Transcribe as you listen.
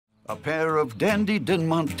A pair of dandy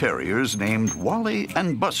Dinmont Terriers named Wally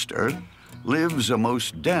and Buster lives a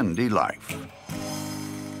most dandy life.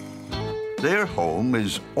 Their home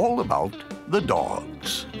is all about the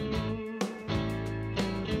dogs.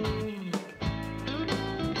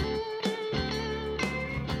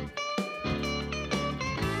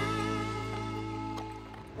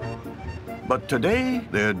 But today,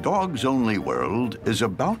 their dogs-only world is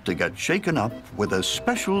about to get shaken up with a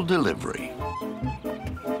special delivery.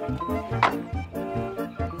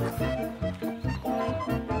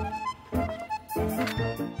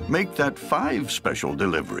 Make that 5 special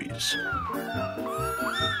deliveries.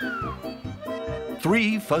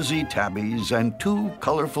 3 fuzzy tabbies and 2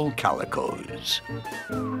 colorful calicos.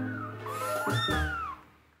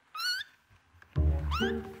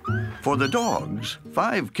 For the dogs,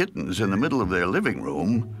 5 kittens in the middle of their living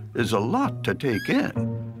room is a lot to take in.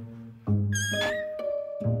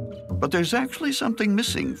 But there's actually something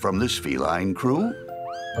missing from this feline crew.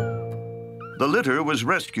 The litter was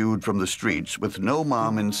rescued from the streets with no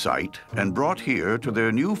mom in sight and brought here to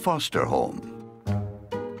their new foster home.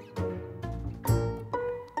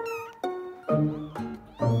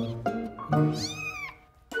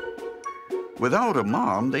 Without a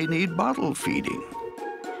mom, they need bottle feeding.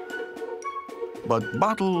 But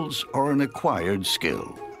bottles are an acquired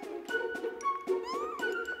skill.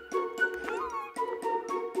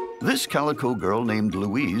 This calico girl named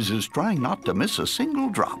Louise is trying not to miss a single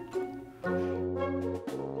drop.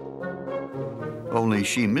 Only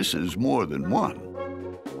she misses more than one.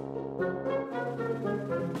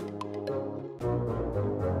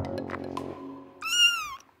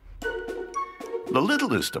 The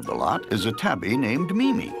littlest of the lot is a tabby named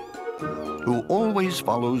Mimi, who always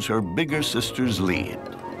follows her bigger sister's lead.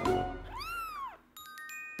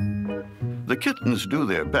 The kittens do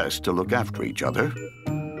their best to look after each other,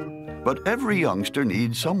 but every youngster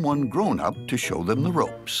needs someone grown-up to show them the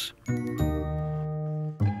ropes.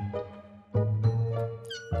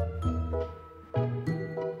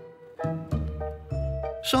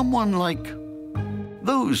 Someone like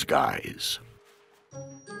those guys.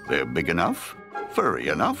 They're big enough, furry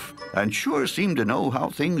enough, and sure seem to know how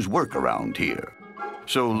things work around here.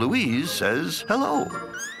 So Louise says hello,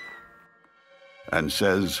 and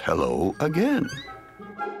says hello again.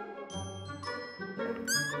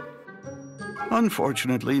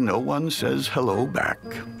 Unfortunately, no one says hello back.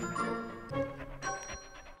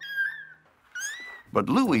 But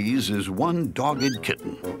Louise is one dogged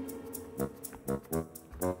kitten.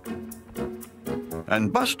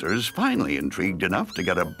 And Buster's finally intrigued enough to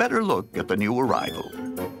get a better look at the new arrival.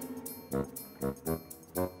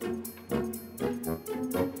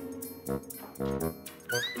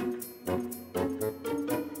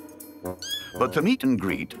 But the meet and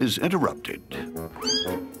greet is interrupted.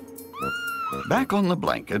 Back on the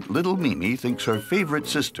blanket, little Mimi thinks her favorite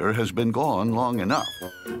sister has been gone long enough.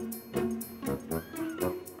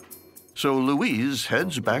 So Louise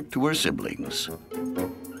heads back to her siblings.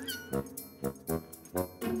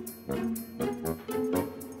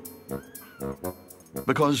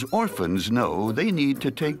 Because orphans know they need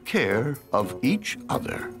to take care of each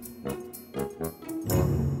other.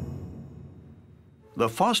 The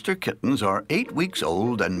foster kittens are 8 weeks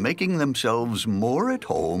old and making themselves more at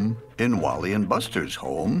home in Wally and Buster's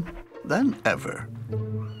home than ever.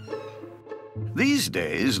 These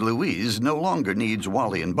days, Louise no longer needs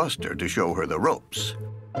Wally and Buster to show her the ropes.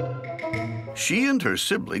 She and her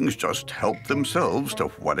siblings just help themselves to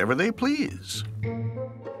whatever they please.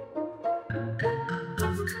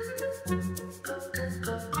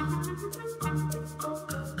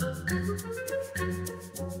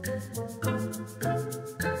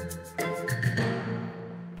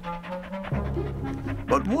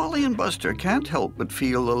 But Wally and Buster can't help but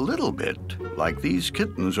feel a little bit like these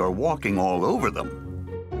kittens are walking all over them.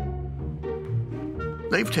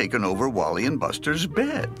 They've taken over Wally and Buster's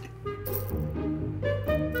bed.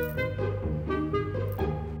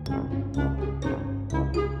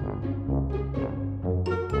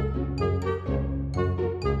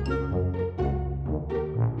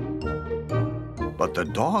 But the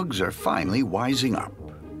dogs are finally wising up.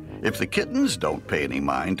 If the kittens don't pay any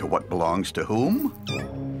mind to what belongs to whom,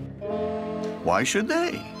 why should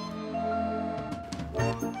they?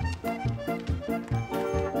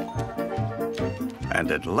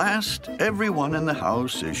 And at last, everyone in the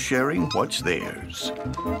house is sharing what's theirs.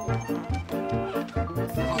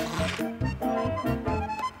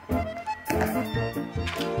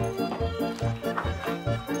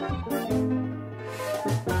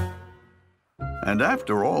 And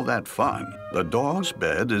after all that fun, the dog's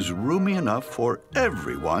bed is roomy enough for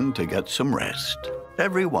everyone to get some rest.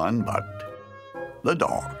 Everyone but the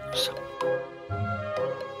dog. dogs.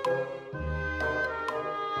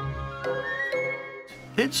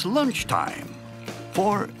 It's lunchtime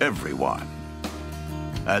for everyone.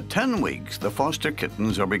 At 10 weeks, the foster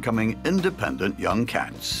kittens are becoming independent young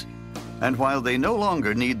cats. And while they no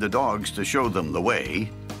longer need the dogs to show them the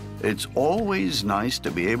way, it's always nice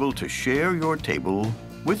to be able to share your table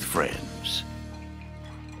with friends.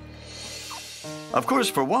 Of course,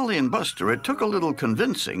 for Wally and Buster, it took a little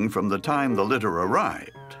convincing from the time the litter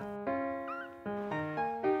arrived.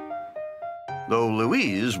 Though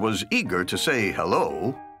Louise was eager to say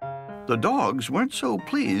hello, the dogs weren't so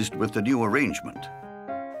pleased with the new arrangement.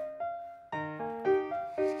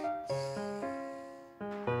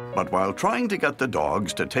 But while trying to get the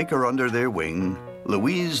dogs to take her under their wing,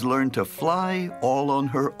 Louise learned to fly all on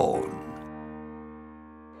her own.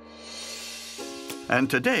 And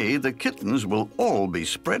today, the kittens will all be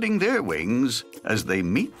spreading their wings as they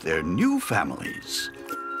meet their new families.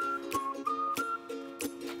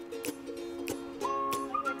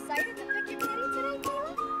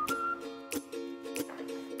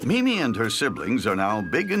 Mimi and her siblings are now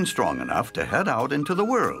big and strong enough to head out into the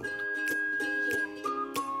world.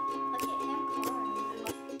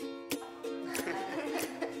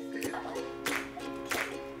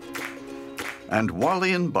 And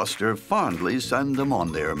Wally and Buster fondly send them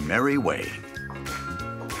on their merry way.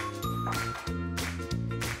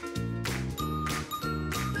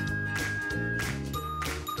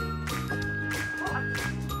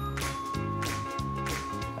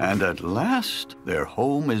 And at last, their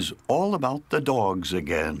home is all about the dogs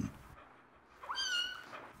again.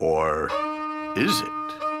 Or is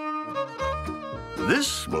it?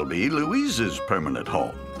 This will be Louise's permanent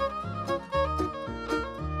home.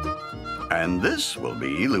 And this will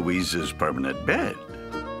be Louise's permanent bed.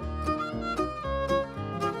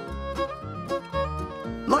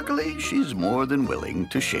 Luckily, she's more than willing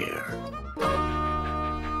to share.